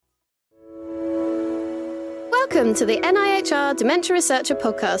Welcome to the NIHR Dementia Researcher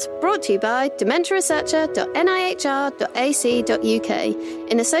podcast, brought to you by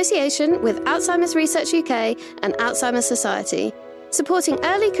dementiaresearcher.nihr.ac.uk in association with Alzheimer's Research UK and Alzheimer's Society, supporting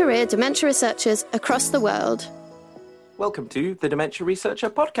early career dementia researchers across the world. Welcome to the Dementia Researcher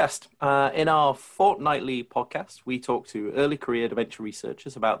podcast. In our fortnightly podcast, we talk to early career dementia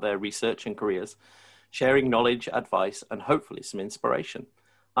researchers about their research and careers, sharing knowledge, advice, and hopefully some inspiration.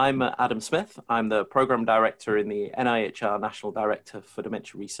 I'm Adam Smith. I'm the Programme Director in the NIHR National Director for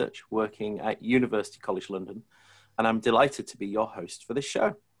Dementia Research, working at University College London, and I'm delighted to be your host for this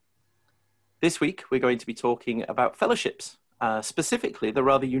show. This week, we're going to be talking about fellowships, specifically the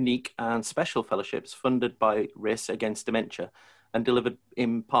rather unique and special fellowships funded by Race Against Dementia and delivered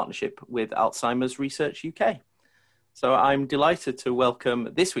in partnership with Alzheimer's Research UK. So I'm delighted to welcome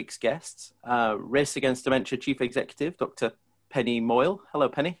this week's guests, Race Against Dementia Chief Executive, Dr. Penny Moyle. Hello,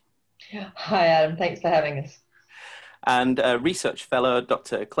 Penny. Hi, Adam. Thanks for having us. And Research Fellow,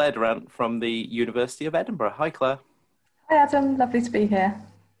 Dr. Claire Durant from the University of Edinburgh. Hi, Claire. Hi, Adam. Lovely to be here.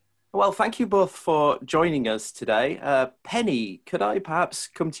 Well, thank you both for joining us today. Penny, could I perhaps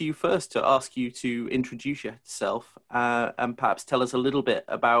come to you first to ask you to introduce yourself and perhaps tell us a little bit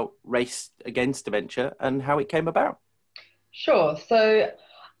about Race Against Dementia and how it came about? Sure. So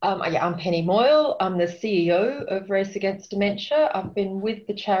I'm Penny Moyle. I'm the CEO of Race Against Dementia. I've been with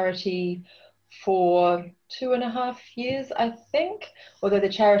the charity for 2.5 years, I think, although the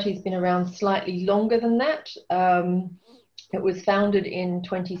charity's been around slightly longer than that. It was founded in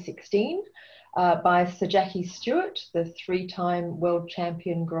 2016 by Sir Jackie Stewart, the 3-time world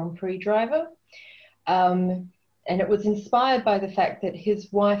champion Grand Prix driver. And it was inspired by the fact that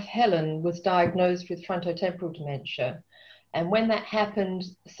his wife, Helen, was diagnosed with frontotemporal dementia. And when that happened,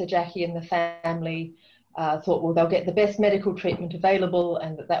 Sir Jackie and the family thought, well, they'll get the best medical treatment available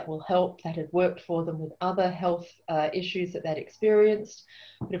and that will help. That had worked for them with other health issues that they'd experienced.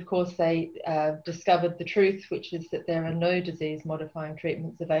 But of course, they discovered the truth, which is that there are no disease-modifying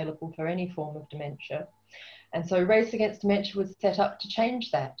treatments available for any form of dementia. And so Race Against Dementia was set up to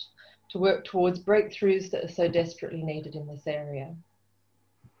change that, to work towards breakthroughs that are so desperately needed in this area.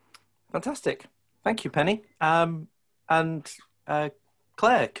 Fantastic. Thank you, Penny. And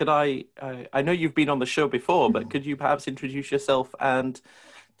Claire, could I know you've been on the show before, but could you perhaps introduce yourself and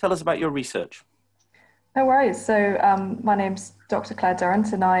tell us about your research? No worries. So my name's Dr. Claire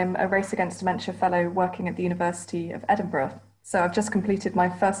Durant and I'm a Race Against Dementia Fellow working at the University of Edinburgh. So I've just completed my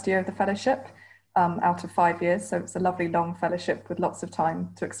first year of the fellowship out of 5 years. So it's a lovely long fellowship with lots of time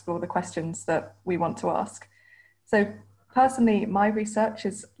to explore the questions that we want to ask. So personally, my research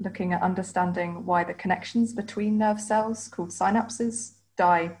is looking at understanding why the connections between nerve cells, called synapses,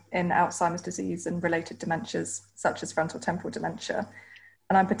 die in Alzheimer's disease and related dementias, such as frontotemporal dementia.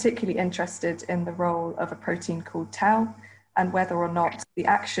 And I'm particularly interested in the role of a protein called tau and whether or not the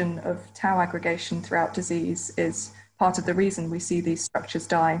action of tau aggregation throughout disease is part of the reason we see these structures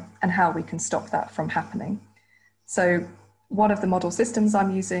die and how we can stop that from happening. So one of the model systems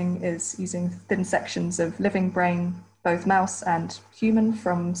I'm using is using thin sections of living brain, both mouse and human,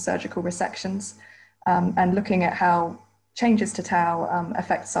 from surgical resections, and looking at how changes to tau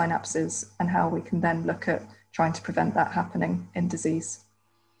affect synapses and how we can then look at trying to prevent that happening in disease.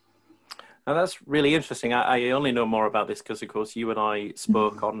 Now that's really interesting. I only know more about this because, of course, you and I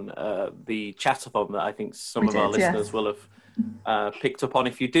spoke on the chatathon that I think some of our listeners will have picked up on.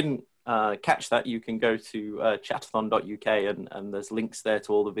 If you didn't catch that, you can go to chatathon.uk and there's links there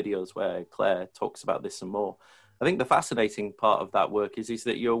to all the videos where Claire talks about this some more. I think the fascinating part of that work is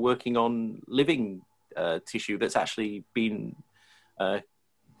that you're working on living tissue that's actually been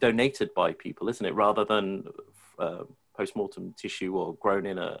donated by people, isn't it? Rather than post-mortem tissue or grown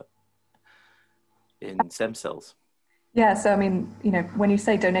in stem cells. Yeah, so I mean, you know, when you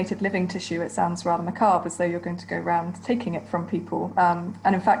say donated living tissue, it sounds rather macabre, as though you're going to go around taking it from people. And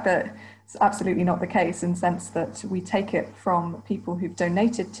in fact, that's absolutely not the case, in the sense that we take it from people who've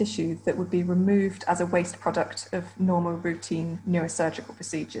donated tissue that would be removed as a waste product of normal routine neurosurgical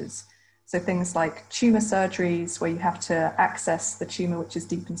procedures. So things like tumour surgeries, where you have to access the tumour which is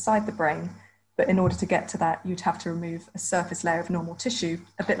deep inside the brain, but in order to get to that, you'd have to remove a surface layer of normal tissue,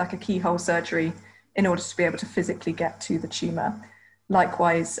 a bit like a keyhole surgery, in order to be able to physically get to the tumour.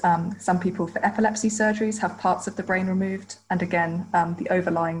 Likewise, some people for epilepsy surgeries have parts of the brain removed, and again, the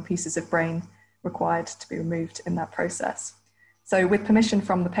overlying pieces of brain required to be removed in that process. So with permission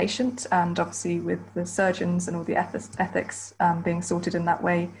from the patient, and obviously with the surgeons and all the ethics being sorted in that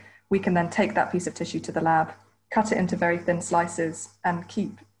way, we can then take that piece of tissue to the lab, cut it into very thin slices, and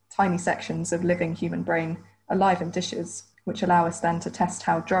keep tiny sections of living human brain alive in dishes which allow us then to test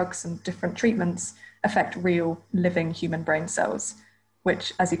how drugs and different treatments affect real living human brain cells,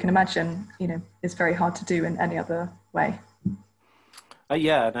 which, as you can imagine, is very hard to do in any other way.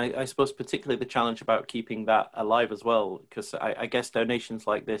 Yeah, and I suppose particularly the challenge about keeping that alive as well, because I guess donations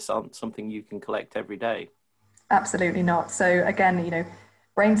like this aren't something you can collect every day. Absolutely not. So again,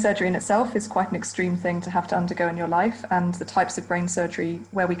 brain surgery in itself is quite an extreme thing to have to undergo in your life, and the types of brain surgery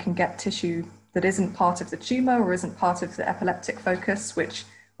where we can get tissue that isn't part of the tumour or isn't part of the epileptic focus, which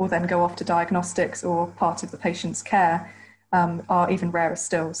will then go off to diagnostics or part of the patient's care, are even rarer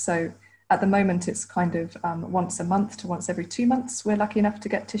still. So at the moment, it's kind of once a month to once every 2 months, we're lucky enough to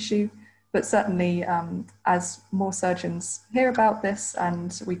get tissue. But certainly, as more surgeons hear about this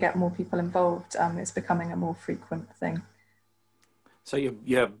and we get more people involved, it's becoming a more frequent thing. So you're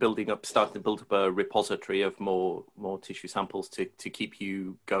starting to build up a repository of more tissue samples to keep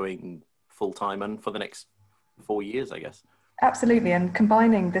you going full time and for the next 4 years, I guess. Absolutely, and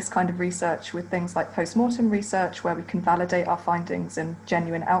combining this kind of research with things like post-mortem research, where we can validate our findings in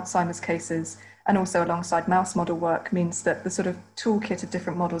genuine Alzheimer's cases, and also alongside mouse model work, means that the sort of toolkit of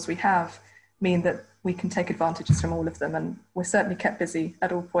different models we have mean that we can take advantages from all of them, and we're certainly kept busy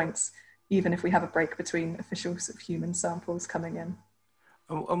at all points, even if we have a break between official sort of human samples coming in.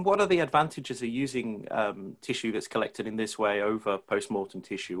 And what are the advantages of using tissue that's collected in this way over post-mortem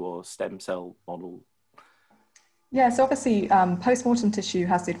tissue or stem cell model? Yeah, so obviously post-mortem tissue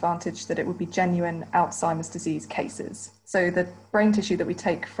has the advantage that it would be genuine Alzheimer's disease cases. So the brain tissue that we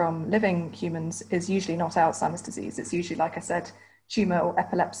take from living humans is usually not Alzheimer's disease. It's usually, like I said, tumour or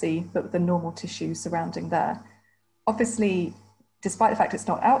epilepsy, but with the normal tissue surrounding there. Obviously, despite the fact it's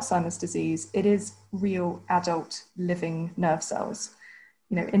not Alzheimer's disease, it is real adult living nerve cells.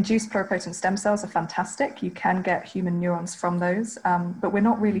 Induced pluripotent stem cells are fantastic. You can get human neurons from those, but we're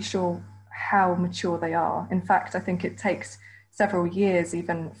not really sure how mature they are. In fact, I think it takes several years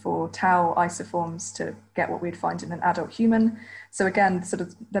even for tau isoforms to get what we'd find in an adult human. So again, sort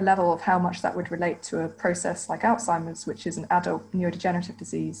of the level of how much that would relate to a process like Alzheimer's, which is an adult neurodegenerative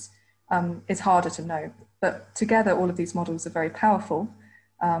disease, is harder to know. But together, all of these models are very powerful.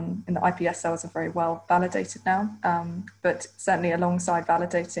 And the iPS cells are very well validated now, but certainly alongside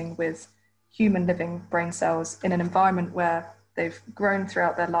validating with human living brain cells in an environment where they've grown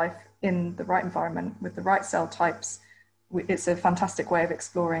throughout their life in the right environment with the right cell types, it's a fantastic way of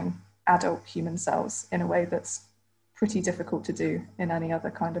exploring adult human cells in a way that's pretty difficult to do in any other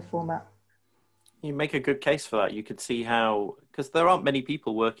kind of format. You make a good case for that. You could see how, because there aren't many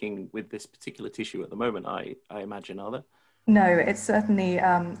people working with this particular tissue at the moment, I imagine, are there? No, it's certainly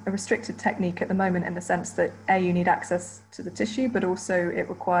a restricted technique at the moment in the sense that you need access to the tissue, but also it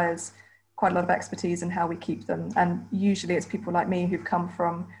requires quite a lot of expertise in how we keep them. And usually it's people like me who've come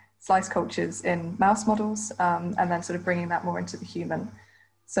from slice cultures in mouse models and then sort of bringing that more into the human.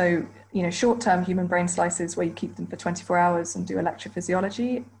 So, short-term human brain slices where you keep them for 24 hours and do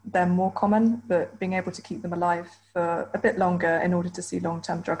electrophysiology, they're more common, but being able to keep them alive for a bit longer in order to see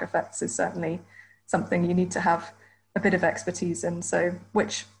long-term drug effects is certainly something you need to have a bit of expertise in, so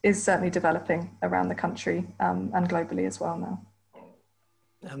which is certainly developing around the country and globally as well now.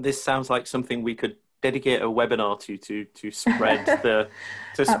 And this sounds like something we could dedicate a webinar to spread the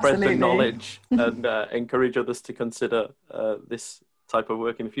spread the knowledge and encourage others to consider this type of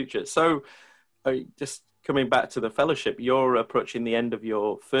work in the future. So, just coming back to the fellowship, you're approaching the end of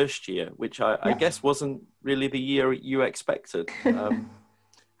your first year, which I guess wasn't really the year you expected.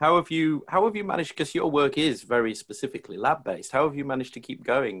 How have you managed, because your work is very specifically lab-based, how have you managed to keep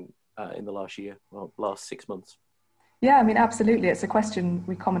going in the last 6 months? Yeah, I mean, absolutely. It's a question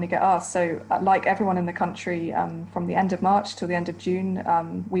we commonly get asked. So like everyone in the country, from the end of March till the end of June,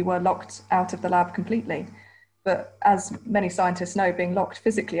 we were locked out of the lab completely. But as many scientists know, being locked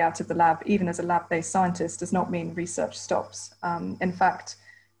physically out of the lab, even as a lab-based scientist, does not mean research stops. In fact,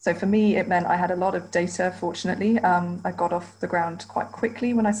 so for me, it meant I had a lot of data, fortunately. I got off the ground quite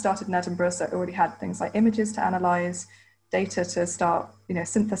quickly when I started in Edinburgh, so I already had things like images to analyze, data to start,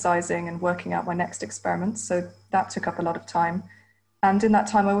 synthesizing and working out my next experiments. So that took up a lot of time. And in that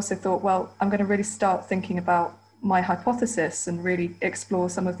time, I also thought, well, I'm going to really start thinking about my hypothesis and really explore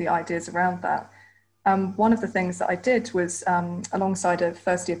some of the ideas around that. One of the things that I did was, alongside a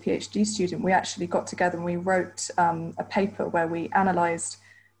first year PhD student, we actually got together and we wrote a paper where we analyzed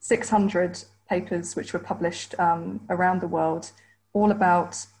 600 papers which were published around the world, all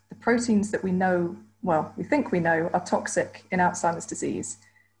about the proteins that we know, we think we know, are toxic in Alzheimer's disease.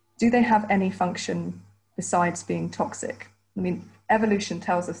 Do they have any function besides being toxic? I mean, evolution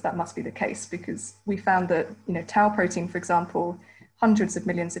tells us that must be the case, because we found that, tau protein, for example, hundreds of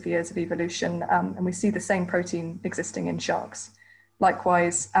millions of years of evolution, and we see the same protein existing in sharks.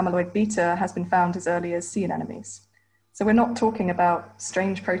 Likewise, amyloid beta has been found as early as sea anemones. So we're not talking about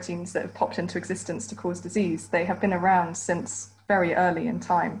strange proteins that have popped into existence to cause disease. They have been around since very early in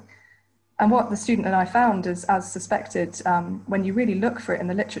time. And what the student and I found is, as suspected, when you really look for it in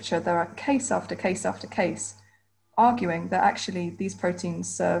the literature, there are case after case after case arguing that actually these proteins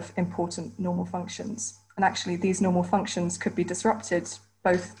serve important normal functions. And actually these normal functions could be disrupted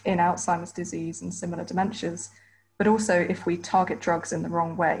both in Alzheimer's disease and similar dementias, but also if we target drugs in the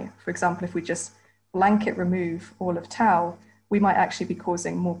wrong way. For example, if we just blanket remove all of tau, we might actually be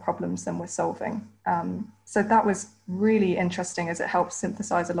causing more problems than we're solving. So that was really interesting as it helped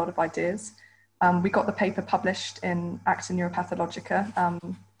synthesize a lot of ideas. We got the paper published in Acta Neuropathologica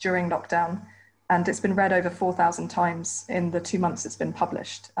during lockdown, and it's been read over 4,000 times in the 2 months it's been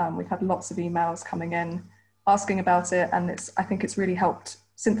published. We've had lots of emails coming in asking about it, and I think it's really helped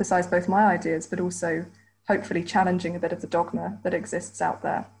synthesize both my ideas, but also hopefully challenging a bit of the dogma that exists out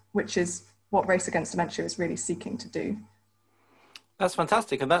there, which is what Race Against Dementia is really seeking to do. That's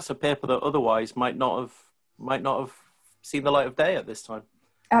fantastic, and that's a paper that otherwise might not have seen the light of day at this time.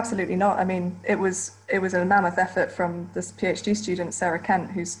 Absolutely not. I mean, it was a mammoth effort from this PhD student, Sarah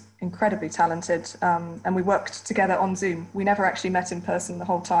Kent, who's incredibly talented, and we worked together on Zoom. We never actually met in person the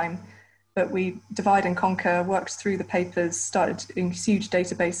whole time, but we divide and conquer, worked through the papers, started in huge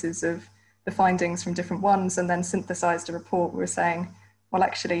databases of the findings from different ones, and then synthesized a report. We were saying, well,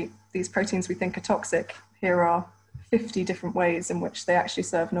 actually, these proteins we think are toxic, here are 50 different ways in which they actually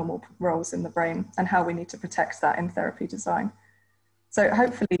serve normal roles in the brain and how we need to protect that in therapy design. So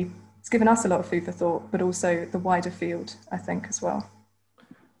hopefully it's given us a lot of food for thought, but also the wider field, I think, as well.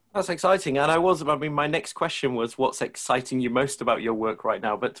 That's exciting. And my next question was, what's exciting you most about your work right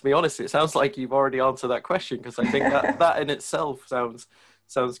now? But to be honest, it sounds like you've already answered that question, because I think that in itself sounds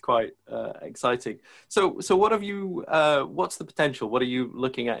quite exciting. So what have you, what's the potential? What are you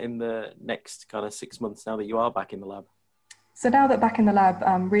looking at in the next kind of 6 months now that you are back in the lab? So now that back in the lab,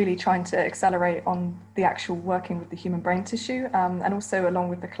 I'm really trying to accelerate on the actual working with the human brain tissue, and also along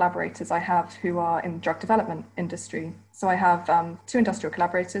with the collaborators I have who are in the drug development industry. So I have 2 industrial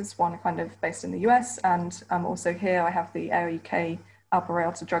collaborators, one kind of based in the US, and also here I have the ARUK Alpha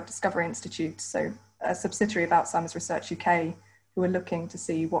Railta Drug Discovery Institute, so a subsidiary of Alzheimer's Research UK, who are looking to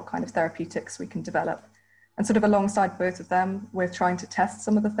see what kind of therapeutics we can develop. And sort of alongside both of them, we're trying to test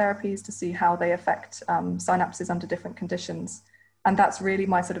some of the therapies to see how they affect synapses under different conditions. And that's really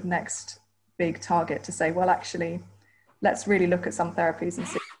my sort of next big target, to say, well, actually, let's really look at some therapies and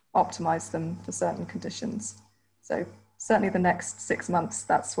see, optimize them for certain conditions. So certainly the next 6 months,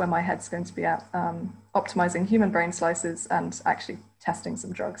 that's where my head's going to be at, optimizing human brain slices and actually testing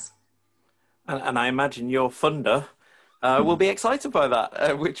some drugs. And I imagine your funder will be excited by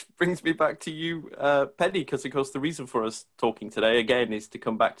that, which brings me back to you, Penny, because of course the reason for us talking today again is to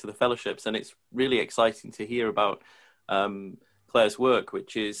come back to the fellowships, and it's really exciting to hear about Claire's work,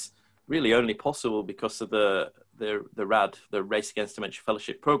 which is really only possible because of the RAD, the Race Against Dementia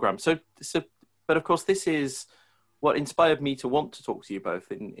Fellowship Program. So, but of course this is what inspired me to want to talk to you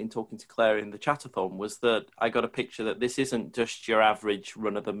both in talking to Claire in the chatathon, was that I got a picture that this isn't just your average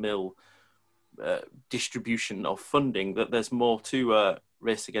run-of-the-mill distribution of funding, that there's more to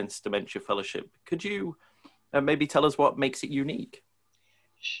Race Against Dementia Fellowship. Could you maybe tell us what makes it unique?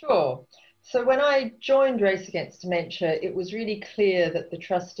 Sure. So when I joined Race Against Dementia, it was really clear that the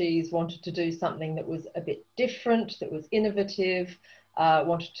trustees wanted to do something that was a bit different, that was innovative,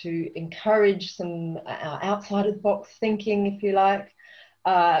 wanted to encourage some outside of the box thinking, if you like,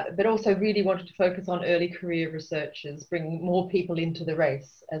 but also really wanted to focus on early career researchers, bringing more people into the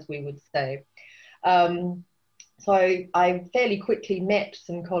race, as we would say. So I fairly quickly met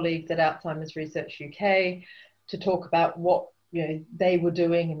some colleagues at Alzheimer's Research UK to talk about what they were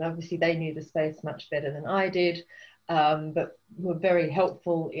doing, and obviously they knew the space much better than I did, but were very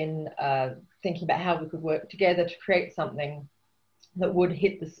helpful in thinking about how we could work together to create something that would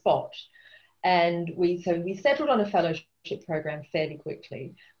hit the spot. And we settled on a fellowship program fairly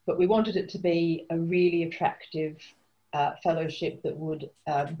quickly, but we wanted it to be a really attractive fellowship that would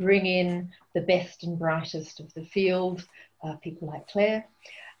bring in the best and brightest of the field, people like Claire.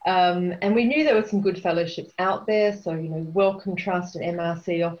 And we knew there were some good fellowships out there. So, Wellcome Trust and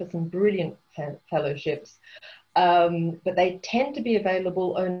MRC offer some brilliant fellowships, but they tend to be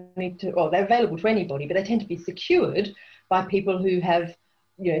available they're available to anybody, but they tend to be secured by people who have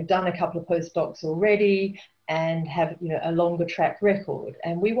done a couple of postdocs already and have a longer track record.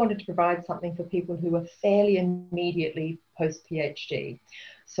 And we wanted to provide something for people who are fairly immediately post-PhD.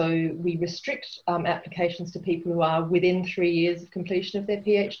 So we restrict applications to people who are within 3 years of completion of their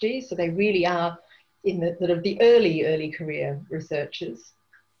PhD. So they really are in the early career researchers.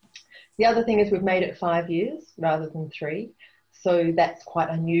 The other thing is we've made it 5 years rather than 3. So that's quite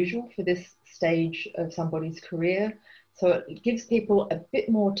unusual for this stage of somebody's career. So it gives people a bit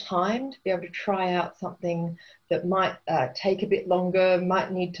more time to be able to try out something that might take a bit longer, might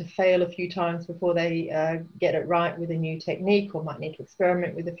need to fail a few times before they get it right with a new technique, or might need to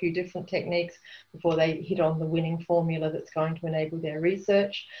experiment with a few different techniques before they hit on the winning formula that's going to enable their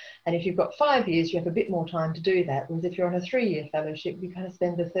research. And if you've got 5 years, you have a bit more time to do that. Whereas if you're on a 3-year fellowship, you kind of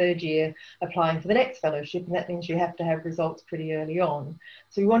spend the 3rd year applying for the next fellowship, and that means you have to have results pretty early on.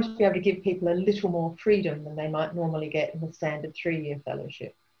 So we want to be able to give people a little more freedom than they might normally get in the standard 3-year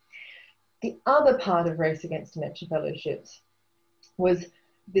fellowship. The other part of Race Against Dementia Fellowships was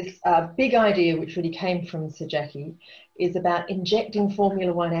this big idea, which really came from Sir Jackie, is about injecting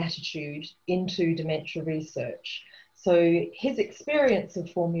Formula One attitude into dementia research. So his experience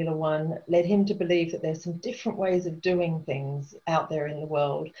of Formula One led him to believe that there's some different ways of doing things out there in the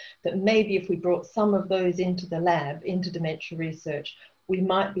world, that maybe if we brought some of those into the lab, into dementia research, we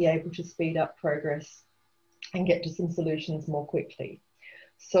might be able to speed up progress and get to some solutions more quickly.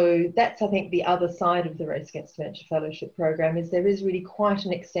 So that's, I think, the other side of the Race Against Dementia Fellowship program, is there is really quite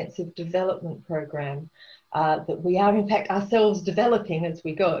an extensive development program that we are in fact ourselves developing as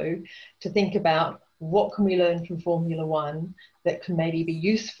we go, to think about what can we learn from Formula One that can maybe be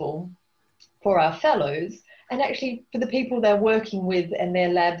useful for our fellows, and actually for the people they're working with and their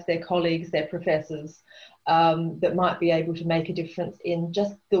labs, their colleagues, their professors, that might be able to make a difference in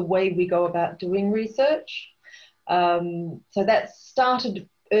just the way we go about doing research. So that started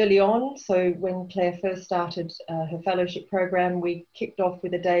early on. So when Claire first started her fellowship program, we kicked off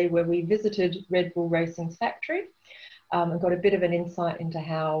with a day where we visited Red Bull Racing's factory and got a bit of an insight into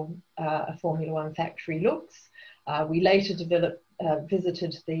how a Formula One factory looks. We later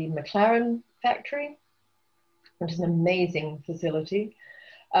visited the McLaren factory, which is an amazing facility.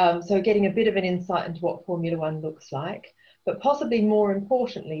 So getting a bit of an insight into what Formula One looks like. But possibly more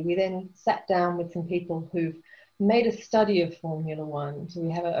importantly, we then sat down with some people who've made a study of Formula One. So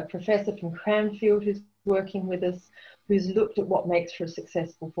we have a professor from Cranfield who's working with us, who's looked at what makes for a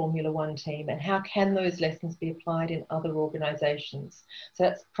successful Formula One team and how can those lessons be applied in other organisations. So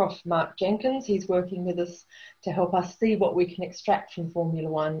that's Prof. Mark Jenkins. He's working with us to help us see what we can extract from Formula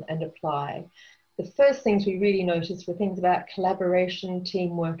One and apply. The first things we really noticed were things about collaboration,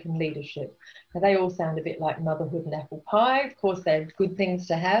 teamwork and leadership. Now they all sound a bit like motherhood and apple pie. Of course, they're good things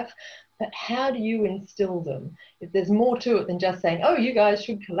to have, but how do you instill them? If there's more to it than just saying, oh, you guys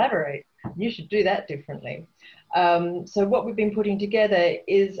should collaborate, you should do that differently. So what we've been putting together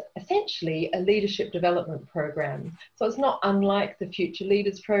is essentially a leadership development program. So it's not unlike the Future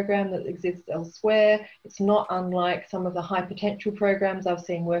Leaders program that exists elsewhere. It's not unlike some of the high potential programs I've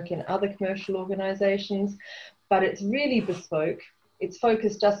seen work in other commercial organisations, but it's really bespoke. It's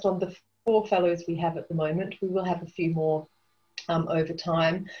focused just on the 4 fellows we have at the moment. We will have a few more over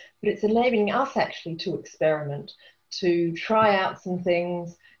time, but it's enabling us actually to experiment, to try out some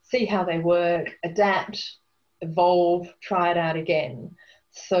things, see how they work, adapt, evolve, try it out again.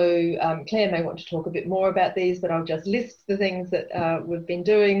 So Claire may want to talk a bit more about these, but I'll just list the things that we've been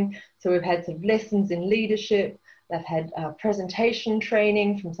doing. So we've had some lessons in leadership. They've had presentation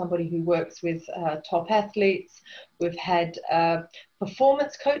training from somebody who works with top athletes. We've had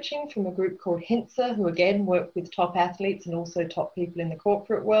performance coaching from a group called HINSA, who again work with top athletes and also top people in the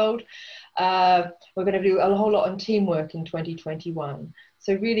corporate world. We're going to do a whole lot on teamwork in 2021.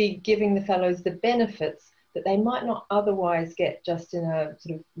 So really giving the fellows the benefits that they might not otherwise get just in a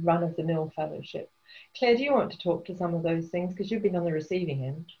sort of run-of-the-mill fellowship. Claire, do you want to talk to some of those things? Because you've been on the receiving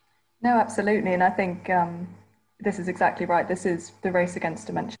end. No, absolutely. And I think this is exactly right. This is the Race Against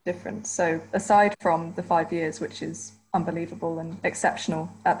Dementia difference. So aside from the 5 years, which is unbelievable and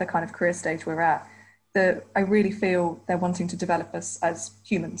exceptional at the kind of career stage we're at, I really feel they're wanting to develop us as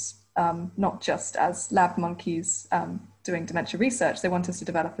humans, not just as lab monkeys doing dementia research. They want us to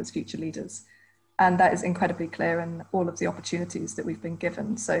develop as future leaders. And that is incredibly clear in all of the opportunities that we've been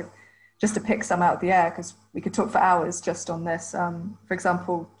given. So just to pick some out of the air, because we could talk for hours just on this. For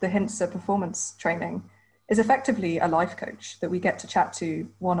example, the HINSA performance training is effectively a life coach that we get to chat to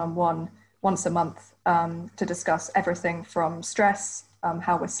one-on-one once a month to discuss everything from stress,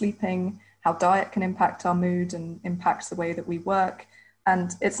 how we're sleeping, how diet can impact our mood and impacts the way that we work.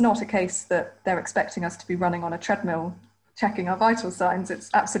 And it's not a case that they're expecting us to be running on a treadmill checking our vital signs. It's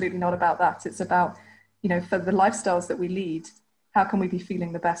absolutely not about that. It's about you know, for the lifestyles that we lead, how can we be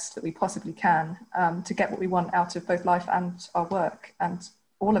feeling the best that we possibly can to get what we want out of both life and our work? And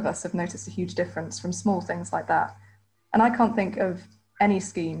all of us have noticed a huge difference from small things like that. And I can't think of any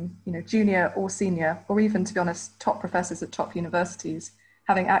scheme, you know, junior or senior, or even, to be honest, top professors at top universities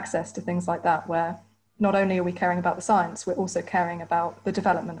having access to things like that, where not only are we caring about the science, we're also caring about the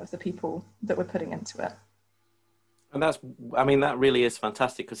development of the people that we're putting into it. And that's, I mean, that really is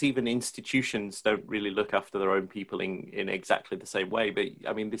fantastic, because even institutions don't really look after their own people in exactly the same way. But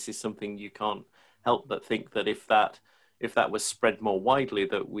I mean, this is something you can't help but think that if that was spread more widely,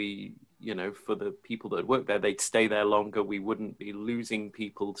 that we, you know, for the people that work there, they'd stay there longer. We wouldn't be losing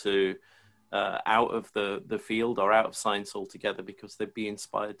people to out of the field or out of science altogether because they'd be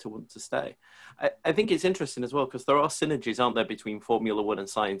inspired to want to stay. I think it's interesting as well, because there are synergies, aren't there, between Formula One and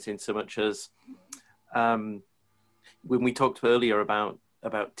science, in so much as when we talked earlier about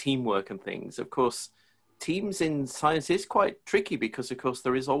teamwork and things, of course, teams in science is quite tricky because, of course,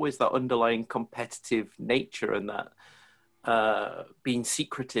 there is always that underlying competitive nature and that being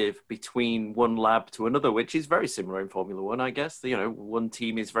secretive between one lab to another, which is very similar in Formula One, I guess. You know, one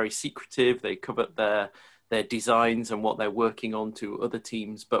team is very secretive. They covet their designs and what they're working on to other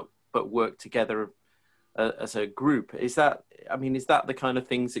teams, but work together as a group. Is that the kind of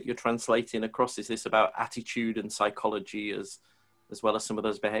things that you're translating across? Is this about attitude and psychology as well as some of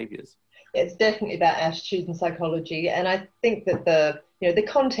those behaviors? It's definitely about attitude and psychology, and I think that the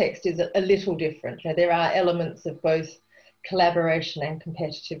context is a little different. You know, there are elements of both collaboration and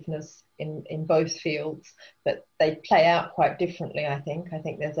competitiveness in both fields, but they play out quite differently. I think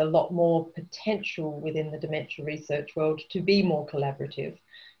there's a lot more potential within the dementia research world to be more collaborative.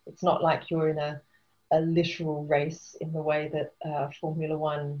 It's not like you're in a literal race in the way that Formula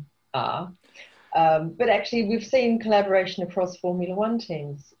One are. But actually, we've seen collaboration across Formula One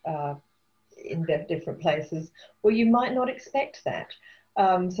teams in different places where you might not expect that.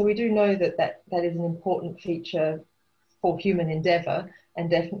 So we do know that is an important feature for human endeavour, and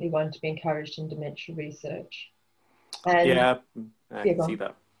definitely one to be encouraged in dementia research. And I can see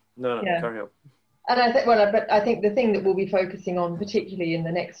that. No, carry on. And I think the thing that we'll be focusing on, particularly in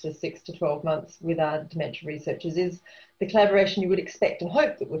the next 6 to 12 months with our dementia researchers, is the collaboration you would expect and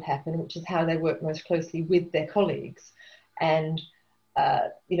hope that would happen, which is how they work most closely with their colleagues. And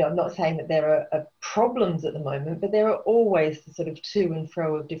I'm not saying that there are problems at the moment, but there are always the sort of to and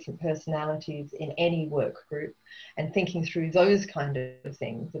fro of different personalities in any work group, and thinking through those kind of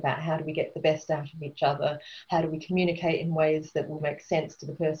things about how do we get the best out of each other, how do we communicate in ways that will make sense to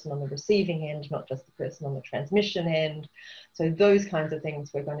the person on the receiving end, not just the person on the transmission end. So those kinds of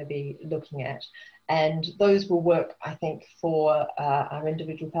things we're going to be looking at. And those will work, I think, for our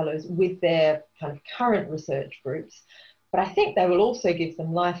individual fellows with their kind of current research groups. But I think they will also give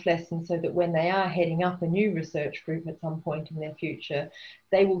them life lessons so that when they are heading up a new research group at some point in their future,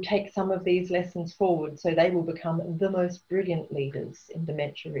 they will take some of these lessons forward, so they will become the most brilliant leaders in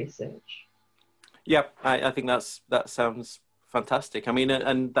dementia research. Yeah, I think that sounds fantastic. I mean,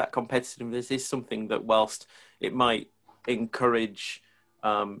 and that competitiveness is something that, whilst it might encourage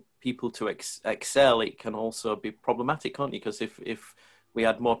people to excel, it can also be problematic, can't you? Because if we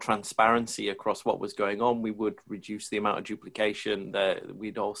had more transparency across what was going on, we would reduce the amount of duplication.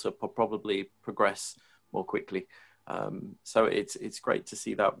 We'd also probably progress more quickly. So it's great to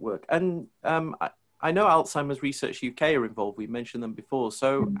see that work. And I know Alzheimer's Research UK are involved. We mentioned them before.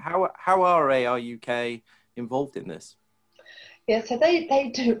 So how are AR UK involved in this? Yeah, so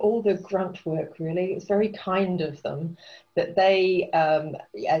they do all the grunt work, really. It's very kind of them that they,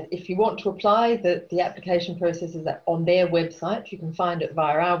 if you want to apply, the application process is on their website. You can find it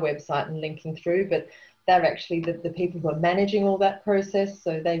via our website and linking through, but they're actually the people who are managing all that process.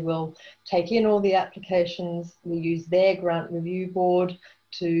 So they will take in all the applications. We use their grant review board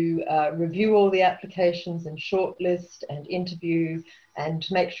to review all the applications and shortlist and interview, and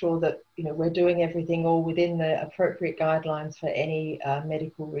to make sure that we're doing everything all within the appropriate guidelines for any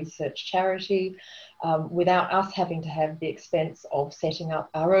medical research charity, without us having to have the expense of setting up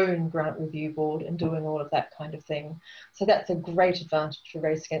our own grant review board and doing all of that kind of thing. So that's a great advantage for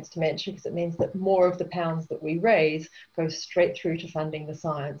Race Against Dementia, because it means that more of the pounds that we raise go straight through to funding the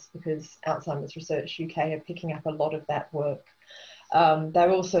science, because Alzheimer's Research UK are picking up a lot of that work.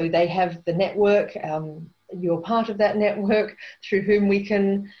 They have the network. You're part of that network through whom we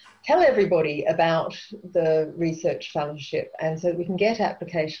can tell everybody about the research fellowship, and so we can get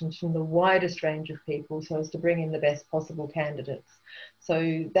applications from the widest range of people so as to bring in the best possible candidates. So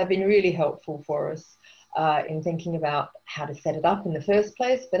they've been really helpful for us in thinking about how to set it up in the first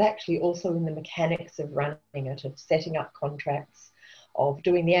place, but actually also in the mechanics of running it, of setting up contracts,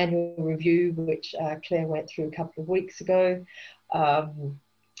 doing the annual review, which Claire went through a couple of weeks ago,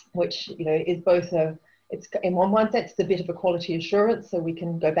 which, you know, is both it's in one sense, it's a bit of a quality assurance, so we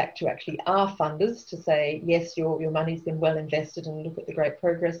can go back to actually our funders to say, yes, your money's been well invested, and look at the great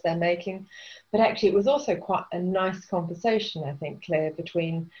progress they're making. But actually, it was also quite a nice conversation, I think, Claire,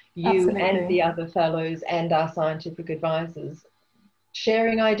 between you and the other fellows and our scientific advisors,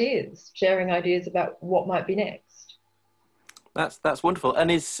 sharing ideas about what might be next. That's wonderful.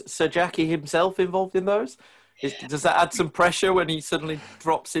 And is Sir Jackie himself involved in those? Does that add some pressure when he suddenly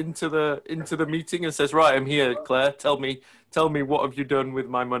drops into the meeting and says, "Right, I'm here, Claire. Tell me, what have you done with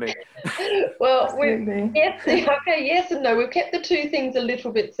my money?" Well, yes and no. We've kept the two things a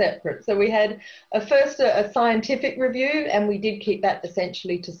little bit separate. So we had first a scientific review, and we did keep that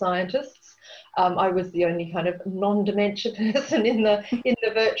essentially to scientists. I was the only kind of non-dementia person in the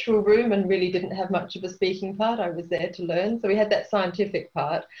virtual room, and really didn't have much of a speaking part. I was there to learn. So we had that scientific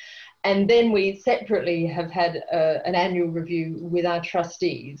part. And then we separately have had an annual review with our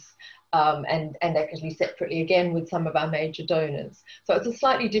trustees, and actually separately again with some of our major donors. So it's a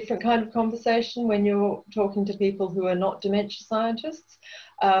slightly different kind of conversation when you're talking to people who are not dementia scientists,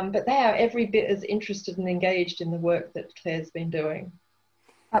 but they are every bit as interested and engaged in the work that Claire's been doing.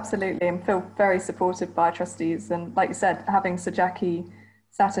 Absolutely, and feel very supported by trustees. And like you said, having Sir Jackie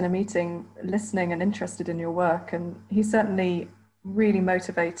sat in a meeting, listening and interested in your work, and he certainly really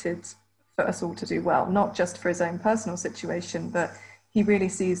motivated for us all to do well, not just for his own personal situation, but he really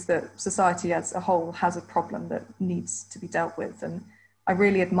sees that society as a whole has a problem that needs to be dealt with. And I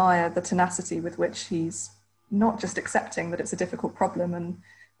really admire the tenacity with which he's not just accepting that it's a difficult problem and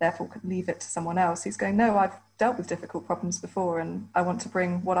therefore could leave it to someone else. He's going, no, I've dealt with difficult problems before, and I want to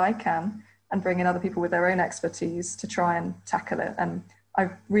bring what I can and bring in other people with their own expertise to try and tackle it. And I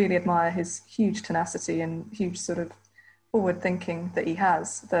really admire his huge tenacity and huge sort of forward thinking that he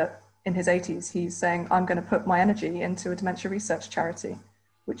has, that in his 80s he's saying, I'm going to put my energy into a dementia research charity,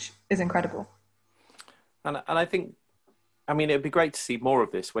 which is incredible. And I think, I mean, it'd be great to see more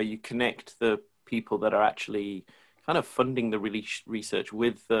of this, where you connect the people that are actually kind of funding the research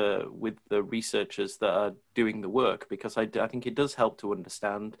with the researchers that are doing the work, because I think it does help to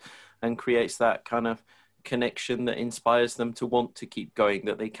understand and creates that kind of connection that inspires them to want to keep going,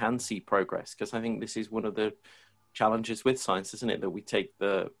 that they can see progress. Because I think this is one of the challenges with science, isn't it, that we take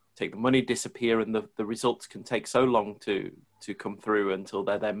the money disappear, and the results can take so long to come through until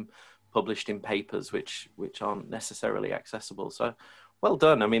they're then published in papers which aren't necessarily accessible. So well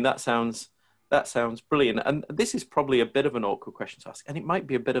done. I mean, that sounds brilliant. And this is probably a bit of an awkward question to ask, and it might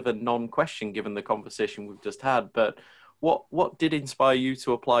be a bit of a non-question given the conversation we've just had, but what did inspire you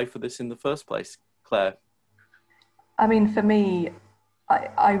to apply for this in the first place, Claire? I mean, for me,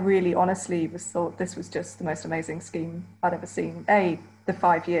 I really honestly thought this was just the most amazing scheme I'd ever seen. The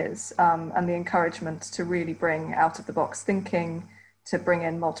 5 years and the encouragement to really bring out-of-the-box thinking, to bring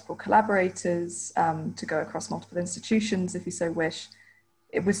in multiple collaborators, to go across multiple institutions if you so wish.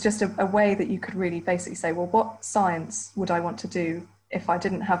 It was just a way that you could really basically say, well, what science would I want to do if I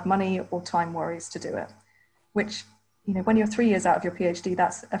didn't have money or time worries to do it? Which, you know, when you're 3 years out of your PhD,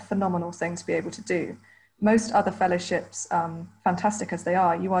 that's a phenomenal thing to be able to do. Most other fellowships, fantastic as they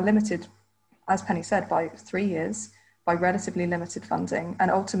are, you are limited, as Penny said, by 3 years, by relatively limited funding, and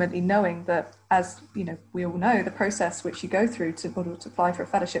ultimately knowing that, as you know, we all know, the process which you go through to apply for a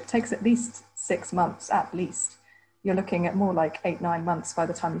fellowship takes at least 6 months, at least. You're looking at more like 8-9 months by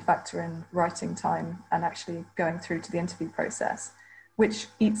the time you factor in writing time and actually going through to the interview process, which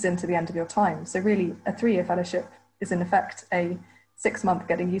eats into the end of your time. So really, a 3-year fellowship is in effect a 6-month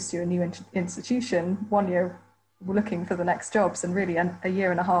getting used to a new institution, 1 year looking for the next jobs, and really a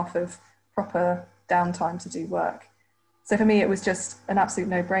year and a half of proper downtime to do work. So for me, it was just an absolute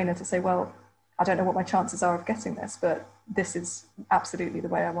no-brainer to say, well, I don't know what my chances are of getting this, but this is absolutely the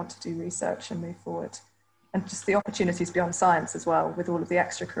way I want to do research and move forward. And just the opportunities beyond science as well, with all of the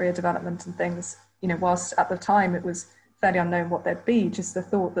extra career development and things, you know, whilst at the time it was fairly unknown what there'd be, just the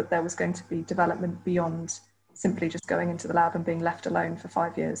thought that there was going to be development beyond simply just going into the lab and being left alone for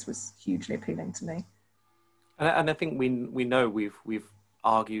 5 years was hugely appealing to me. And I think we know we've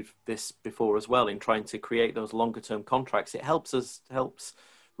argued this before as well, in trying to create those longer term contracts. It helps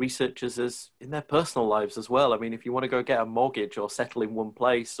researchers as in their personal lives as well. I mean, if you want to go get a mortgage or settle in one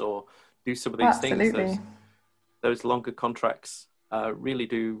place or do some of these things, those longer contracts really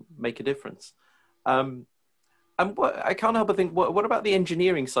do make a difference. And I can't help but think, what about the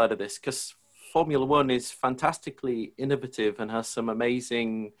engineering side of this? Because Formula One is fantastically innovative and has some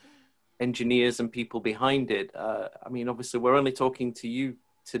amazing engineers and people behind it. I mean, obviously, we're only talking to you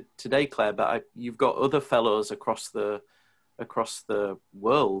today, Claire, but you've got other fellows across the across the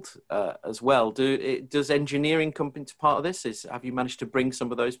world as well. Does engineering come into part of this? Have you managed to bring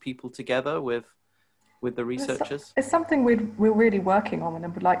some of those people together with the researchers? It's something we're really working on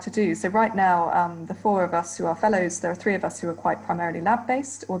and would like to do. So right now, the four of us who are fellows, there are three of us who are quite primarily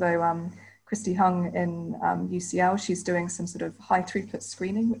lab-based, although Christy Hung in UCL, she's doing some sort of high throughput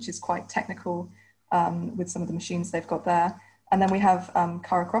screening, which is quite technical with some of the machines they've got there. And then we have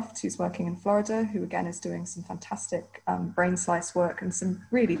Cara Croft, who's working in Florida, who again is doing some fantastic brain slice work and some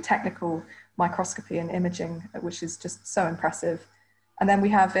really technical microscopy and imaging, which is just so impressive. And then we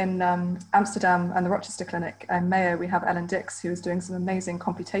have in Amsterdam and the Rochester Clinic and Mayo, we have Ellen Dix, who is doing some amazing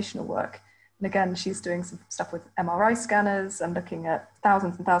computational work. And again, she's doing some stuff with MRI scanners and looking at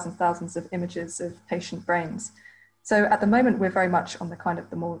thousands and thousands and thousands of images of patient brains. So at the moment, we're very much on the kind of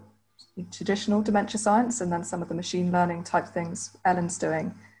the more traditional dementia science, and then some of the machine learning type things Ellen's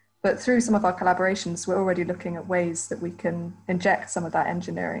doing. But through some of our collaborations, we're already looking at ways that we can inject some of that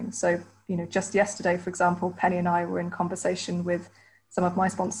engineering. So, just yesterday, for example, Penny and I were in conversation with some of my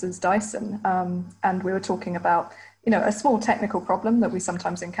sponsors, Dyson, and we were talking about, a small technical problem that we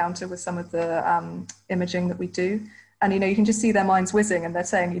sometimes encounter with some of the imaging that we do. And, you can just see their minds whizzing, and they're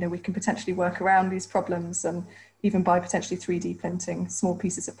saying, we can potentially work around these problems, and even by potentially 3D printing small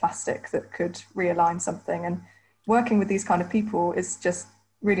pieces of plastic that could realign something. And working with these kind of people is just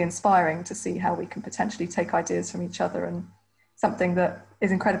really inspiring to see how we can potentially take ideas from each other. And something that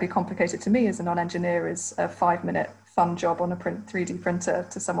is incredibly complicated to me as a non-engineer is a 5-minute fun job on a 3D printer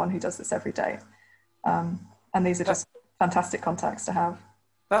to someone who does this every day. And these are just fantastic contacts to have.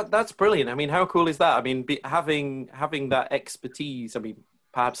 That's brilliant. I mean, how cool is that? I mean, having that expertise, I mean,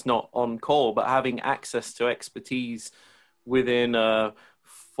 perhaps not on call, but having access to expertise within a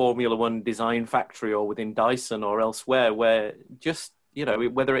Formula One design factory or within Dyson or elsewhere, where just,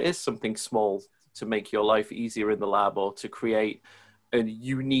 whether it is something small to make your life easier in the lab or to create a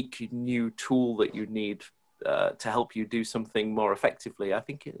unique new tool that you need to help you do something more effectively. I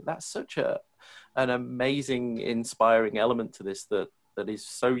think that's such an amazing, inspiring element to this that is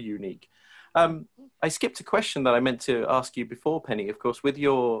so unique. I skipped a question that I meant to ask you before, Penny. Of course, with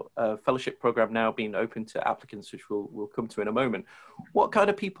your fellowship program now being open to applicants, which we'll come to in a moment, what kind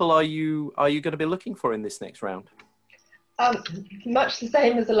of people are you going to be looking for in this next round? Much the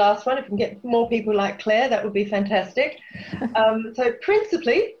same as the last one. If we can get more people like Claire, that would be fantastic. So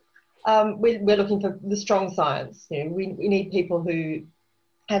principally, we're looking for the strong science. We need people who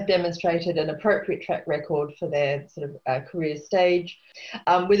have demonstrated an appropriate track record for their sort of career stage,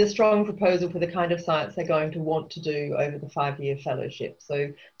 with a strong proposal for the kind of science they're going to want to do over the 5-year fellowship.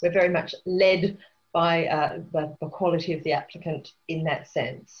 So we're very much led by the quality of the applicant in that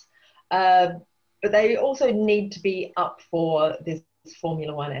sense. But they also need to be up for this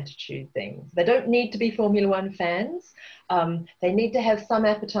Formula One attitude thing. They don't need to be Formula One fans. They need to have some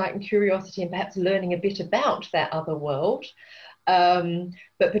appetite and curiosity and perhaps learning a bit about that other world.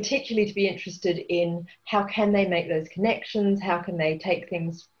 But particularly to be interested in how can they make those connections, how can they take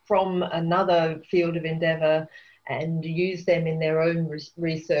things from another field of endeavour and use them in their own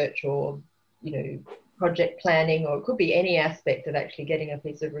research or, project planning, or it could be any aspect of actually getting a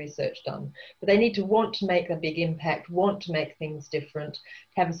piece of research done. But they need to want to make a big impact, want to make things different,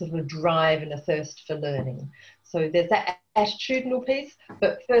 have a sort of a drive and a thirst for learning. So there's that attitudinal piece,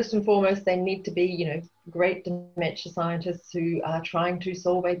 but first and foremost, they need to be, great dementia scientists who are trying to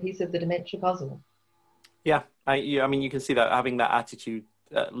solve a piece of the dementia puzzle. Yeah, I mean, you can see that having that attitude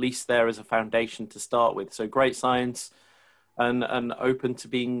at least there as a foundation to start with. So great science and open to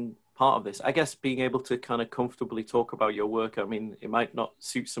being part of this. I guess being able to kind of comfortably talk about your work, I mean, it might not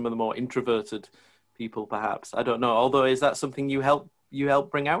suit some of the more introverted people, perhaps. I don't know. Although, is that something you help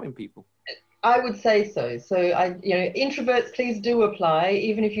bring out in people? I would say so. So, introverts, please do apply,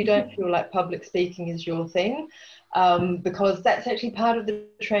 even if you don't feel like public speaking is your thing, because that's actually part of the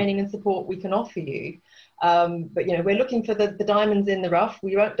training and support we can offer you. But, we're looking for the diamonds in the rough.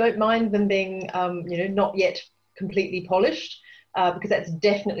 We don't mind them being, not yet completely polished, because that's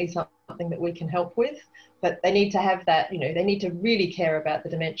definitely something that we can help with. But they need to have that, they need to really care about the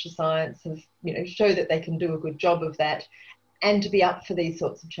dementia science, and, show that they can do a good job of that, and to be up for these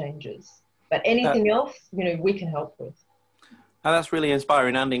sorts of changes. But anything else, we can help with. And that's really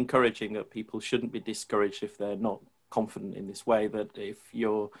inspiring and encouraging, that people shouldn't be discouraged if they're not confident in this way, that if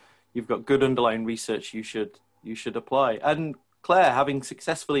you've got good underlying research, you should apply. And Claire, having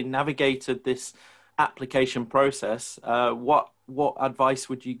successfully navigated this application process, what advice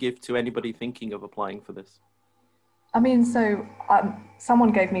would you give to anybody thinking of applying for this? I mean, so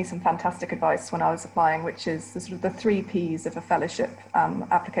someone gave me some fantastic advice when I was applying, which is the sort of the 3 Ps of a fellowship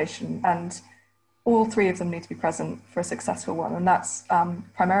application. And all three of them need to be present for a successful one. And that's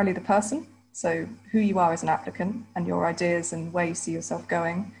primarily the person. So who you are as an applicant and your ideas and where you see yourself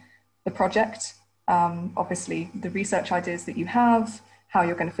going. The project, obviously the research ideas that you have, how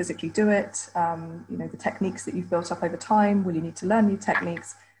you're going to physically do it, the techniques that you've built up over time, will you need to learn new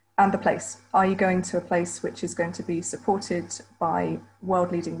techniques, and the place. Are you going to a place which is going to be supported by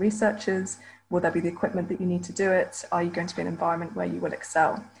world-leading researchers? Will there be the equipment that you need to do it? Are you going to be an environment where you will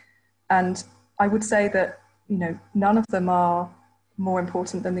excel? And I would say that, none of them are more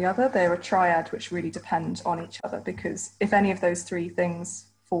important than the other. They're a triad which really depend on each other, because if any of those three things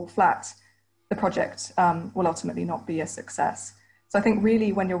fall flat, the project will ultimately not be a success. So I think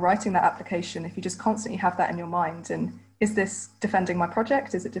really when you're writing that application, if you just constantly have that in your mind, and is this defending my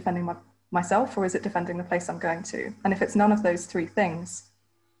project? Is it defending myself, or is it defending the place I'm going to? And if it's none of those three things,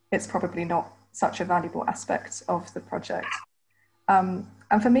 it's probably not such a valuable aspect of the project. And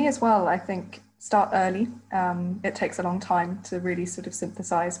for me as well, I think start early. It takes a long time to really sort of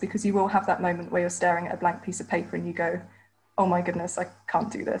synthesize, because you will have that moment where you're staring at a blank piece of paper and you go, oh my goodness, I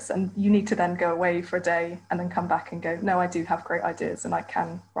can't do this. And you need to then go away for a day and then come back and go, no, I do have great ideas and I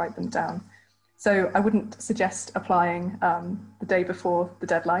can write them down. So I wouldn't suggest applying the day before the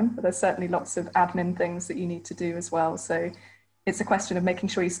deadline, but there's certainly lots of admin things that you need to do as well. So it's a question of making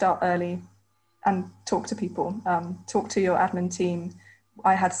sure you start early and talk to people, talk to your admin team.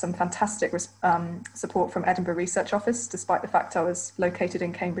 I had some fantastic support from Edinburgh Research Office, despite the fact I was located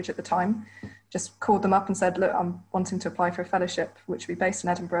in Cambridge at the time. Just called them up and said, look, I'm wanting to apply for a fellowship, which will be based in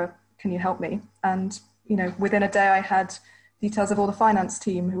Edinburgh. Can you help me? And, within a day I had details of all the finance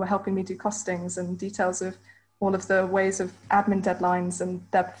team who were helping me do costings, and details of all of the ways of admin deadlines and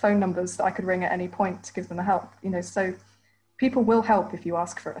their phone numbers that I could ring at any point to give them a help. So people will help if you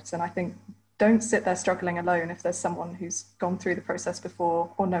ask for it. And I think don't sit there struggling alone if there's someone who's gone through the process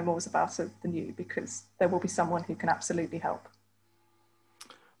before or know more about it than you, because there will be someone who can absolutely help.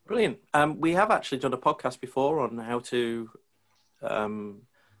 Brilliant. We have actually done a podcast before on how to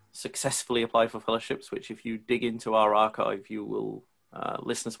successfully apply for fellowships, which if you dig into our archive, you will,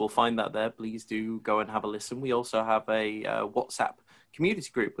 listeners will find that there. Please do go and have a listen. We also have a WhatsApp community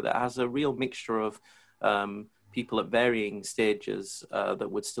group that has a real mixture of people at varying stages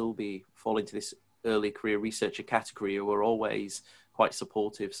that would still fall into this early career researcher category, who are always quite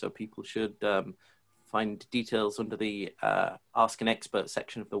supportive. So people should find details under the Ask an Expert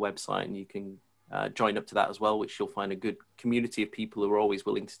section of the website, and you can join up to that as well, which you'll find a good community of people who are always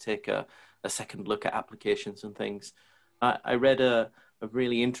willing to take a second look at applications and things. I read a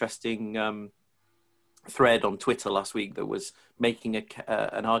really interesting thread on Twitter last week that was making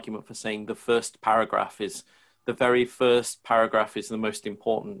an argument for saying the very first paragraph is the most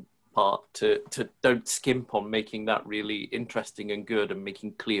important part, to don't skimp on making that really interesting and good and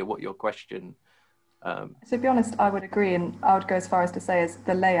making clear what your question. To be honest, I would agree, and I would go as far as to say is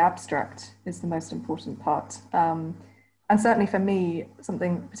the lay abstract is the most important part. And certainly for me,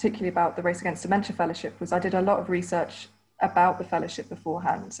 something particularly about the Race Against Dementia Fellowship was I did a lot of research about the fellowship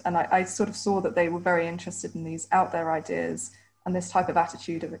beforehand, and I sort of saw that they were very interested in these out there ideas and this type of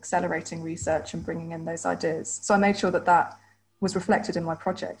attitude of accelerating research and bringing in those ideas. So I made sure that that was reflected in my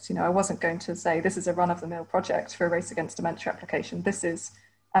project. I wasn't going to say this is a run-of-the-mill project for a Race Against Dementia application. This is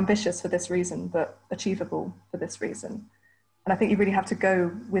ambitious for this reason, but achievable for this reason. And I think you really have to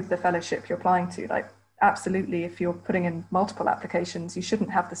go with the fellowship you're applying to. Like, absolutely, if you're putting in multiple applications, you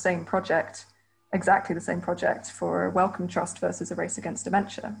shouldn't have the same project, exactly the same project, for a Wellcome Trust versus a Race Against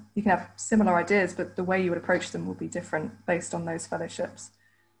Dementia. You can have similar ideas, but the way you would approach them will be different based on those fellowships.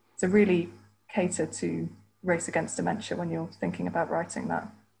 So really cater to Race Against Dementia when you're thinking about writing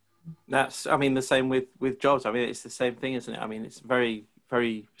that. That's, the same with jobs. It's the same thing, isn't it? It's very,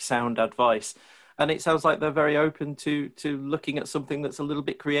 very sound advice. And it sounds like they're very open to looking at something that's a little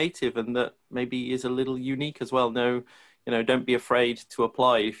bit creative and that maybe is a little unique as well. No, don't be afraid to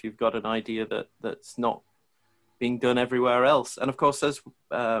apply if you've got an idea that's not being done everywhere else. And of course, as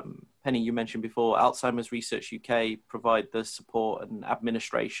Penny, you mentioned before, Alzheimer's Research UK provide the support and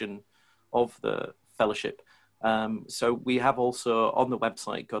administration of the fellowship. So we have also on the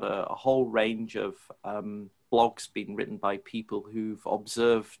website got a whole range of blogs being written by people who've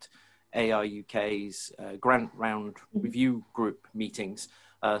observed AI UK's grant round review group meetings.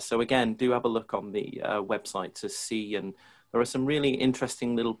 So again, do have a look on the website to see, and there are some really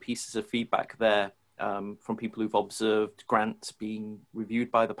interesting little pieces of feedback there from people who've observed grants being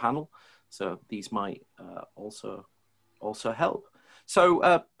reviewed by the panel. So these might also help.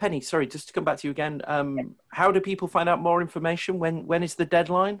 So Penny, sorry, just to come back to you again, how do people find out more information? When is the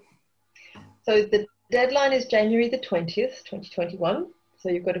deadline? So the deadline is January the 20th, 2021. So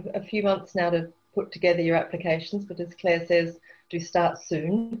you've got a few months now to put together your applications, but as Claire says, do start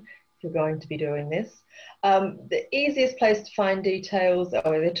soon if you're going to be doing this. The easiest place to find details, there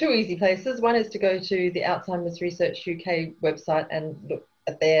are two easy places. One is to go to the Alzheimer's Research UK website and look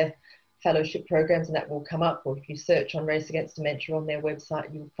at their fellowship programs, and that will come up. Or if you search on Race Against Dementia on their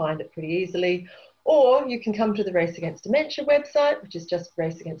website, you'll find it pretty easily. Or you can come to the Race Against Dementia website, which is just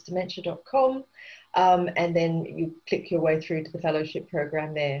raceagainstdementia.com, and then you click your way through to the fellowship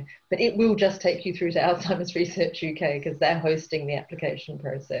program there. But it will just take you through to Alzheimer's Research UK because they're hosting the application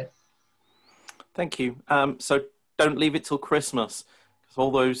process. Thank you. So don't leave it till Christmas, because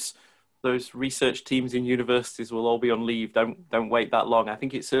all those research teams in universities will all be on leave. Don't wait that long. I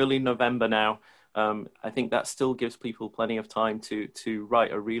think it's early November now. I think that still gives people plenty of time to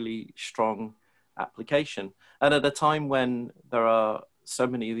write a really strong application. And at a time when there are so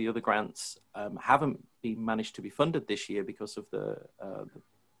many of the other grants haven't been managed to be funded this year because of the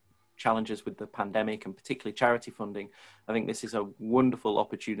challenges with the pandemic and particularly charity funding, I think this is a wonderful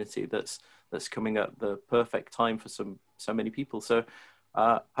opportunity that's coming at the perfect time for so many people. So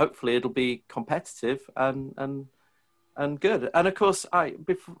hopefully it'll be competitive and good. And of course,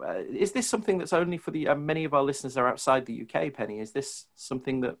 is this something that's only for the many of our listeners are outside the UK, Penny? Is this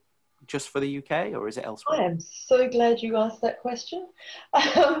something that just for the UK, or is it elsewhere? I am so glad you asked that question.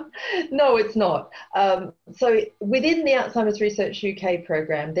 No, it's not. So within the Alzheimer's Research UK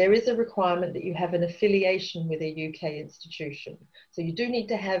programme, there is a requirement that you have an affiliation with a UK institution. So you do need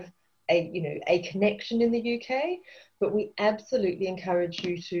to have a connection in the UK, but we absolutely encourage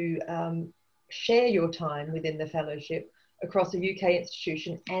you to share your time within the fellowship across a UK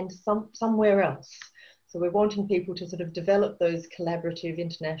institution and somewhere else. So we're wanting people to sort of develop those collaborative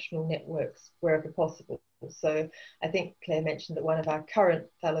international networks wherever possible. So I think Claire mentioned that one of our current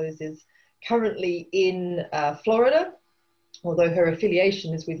fellows is currently in Florida, although her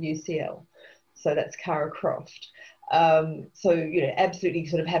affiliation is with UCL. So that's Cara Croft. So, absolutely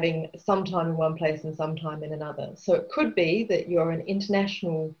sort of having some time in one place and some time in another. So it could be that you're an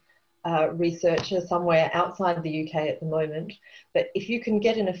international researcher somewhere outside the UK at the moment, but if you can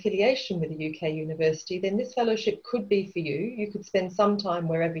get an affiliation with a UK university, then this fellowship could be for you. You could spend some time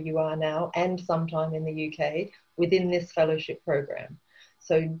wherever you are now and some time in the UK within this fellowship program.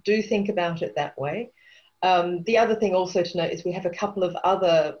 So do think about it that way. The other thing also to note is we have a couple of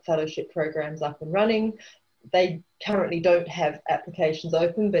other fellowship programs up and running. They currently don't have applications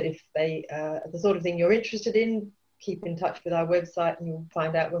open, but if they are the sort of thing you're interested in, keep in touch with our website and you'll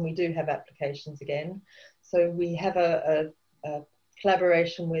find out when we do have applications again. So we have a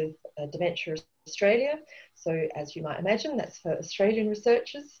collaboration with Dementia Australia. So as you might imagine, that's for Australian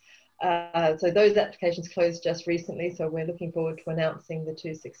researchers. So those applications closed just recently. So we're looking forward to announcing the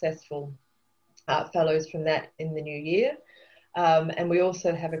 2 successful fellows from that in the new year. And we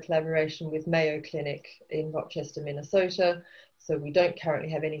also have a collaboration with Mayo Clinic in Rochester, Minnesota. So we don't currently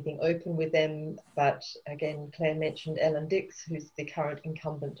have anything open with them, but again, Claire mentioned Ellen Dix, who's the current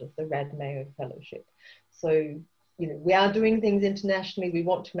incumbent of the RAD Mayo Fellowship. So, we are doing things internationally. We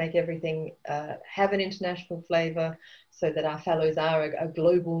want to make everything have an international flavour so that our fellows are a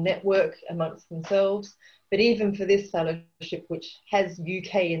global network amongst themselves. But even for this fellowship, which has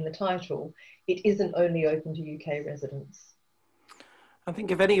UK in the title, it isn't only open to UK residents. I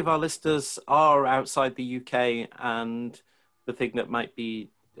think if any of our listeners are outside the UK and the thing that might be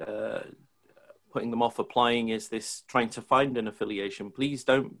putting them off applying is this trying to find an affiliation, please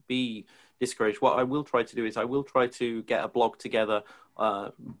don't be discouraged. What I will try to do is I will try to get a blog together,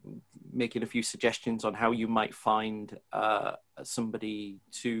 making a few suggestions on how you might find somebody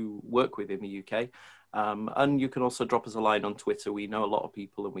to work with in the UK. And you can also drop us a line on Twitter. We know a lot of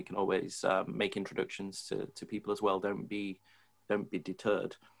people and we can always make introductions to people as well. Don't be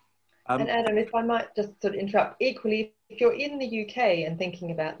deterred. And Adam, if I might just sort of interrupt, equally, if you're in the UK and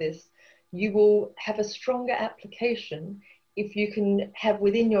thinking about this, you will have a stronger application if you can have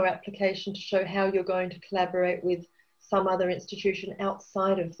within your application to show how you're going to collaborate with some other institution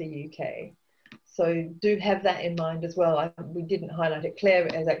outside of the UK. So do have that in mind as well. We didn't highlight it. Claire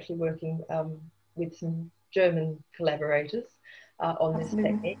is actually working with some German collaborators on this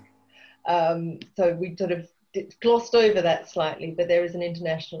technique. So we sort of glossed over that slightly, but there is an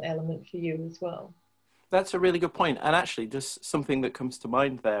international element for you as well. That's a really good point. And actually, just something that comes to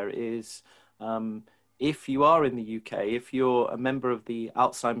mind there is if you are in the UK, if you're a member of the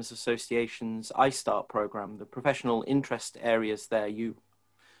Alzheimer's Association's iStart program, the professional interest areas there,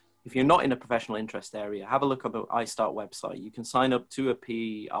 if you're not in a professional interest area, have a look on the iStart website. You can sign up to a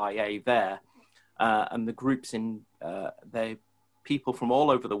PIA there, and the groups they're people from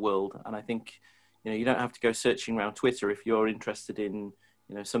all over the world. And I think, you don't have to go searching around Twitter if you're interested in,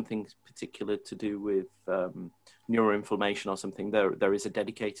 something particular to do with neuroinflammation or something, there is a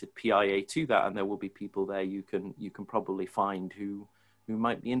dedicated PIA to that, and there will be people there you can probably find who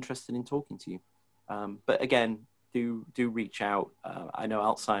might be interested in talking to you. But again, do reach out. I know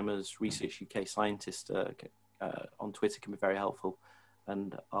Alzheimer's Research UK scientist on Twitter can be very helpful,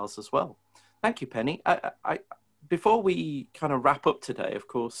 and ours as well. Thank you, Penny. Before we kind of wrap up today, of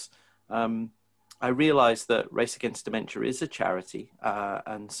course, I realise that Race Against Dementia is a charity,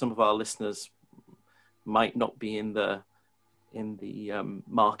 and some of our listeners might not be in the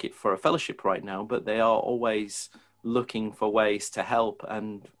market for a fellowship right now, but they are always looking for ways to help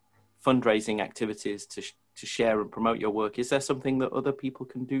and fundraising activities to share and promote your work. Is there something that other people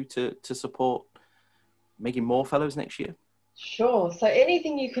can do to support making more fellows next year? Sure. So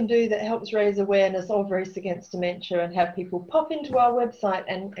anything you can do that helps raise awareness of Race Against Dementia and have people pop into our website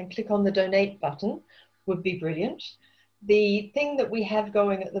and click on the donate button would be brilliant. The thing that we have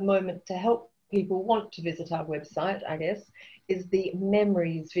going at the moment to help people want to visit our website, I guess, is the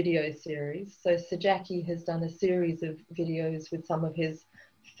Memories video series. So Sir Jackie has done a series of videos with some of his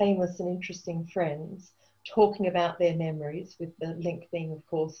famous and interesting friends talking about their memories, with the link being, of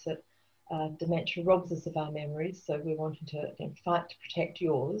course, that dementia robs us of our memories, so we're wanting to fight to protect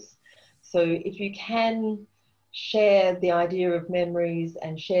yours. So if you can share the idea of memories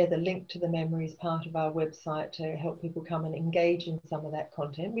and share the link to the memories part of our website to help people come and engage in some of that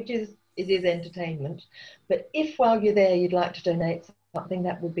content, which is entertainment. But if while you're there you'd like to donate something,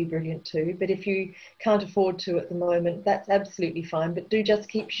 that would be brilliant too. But if you can't afford to at the moment, that's absolutely fine. But do just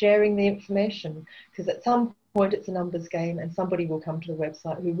keep sharing the information, because at some point it's a numbers game and somebody will come to the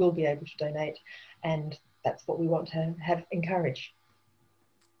website who will be able to donate, and that's what we want to have encouraged.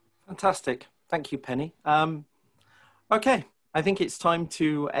 Fantastic. Thank you, Penny. Okay, I think it's time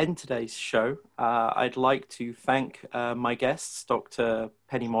to end today's show. I'd like to thank my guests, Dr.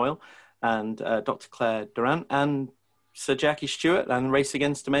 Penny Moyle and Dr. Claire Durant, and Sir Jackie Stewart and Race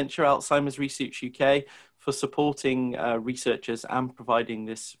Against Dementia, Alzheimer's Research UK, for supporting researchers and providing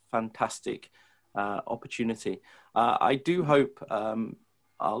this fantastic opportunity. I do hope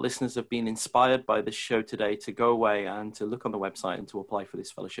our listeners have been inspired by this show today to go away and to look on the website and to apply for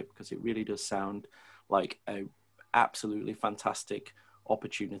this fellowship, because it really does sound like a absolutely fantastic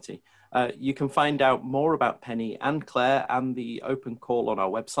opportunity. You can find out more about Penny and Claire and the open call on our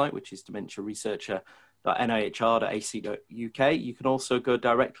website, which is dementiaresearcher.nihr.ac.uk. You can also go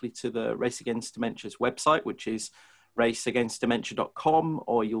directly to the Race Against Dementia's website, which is raceagainstdementia.com,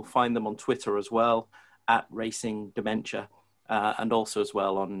 or you'll find them on Twitter as well at Racing Dementia, and also as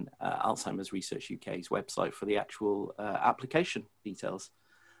well on Alzheimer's Research UK's website for the actual application details.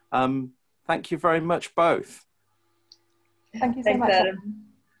 Thank you very much, both. Thank you so much,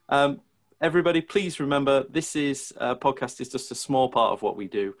 Adam. Everybody, please remember, this podcast is just a small part of what we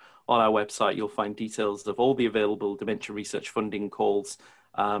do. On our website, you'll find details of all the available dementia research funding calls.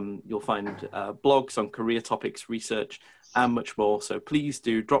 You'll find blogs on career topics, research, and much more. So please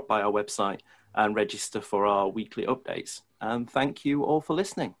do drop by our website and register for our weekly updates. And thank you all for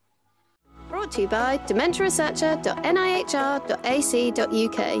listening. Brought to you by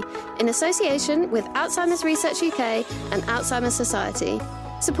dementiaresearcher.nihr.ac.uk in association with Alzheimer's Research UK and Alzheimer's Society,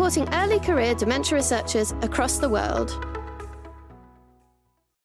 supporting early career dementia researchers across the world.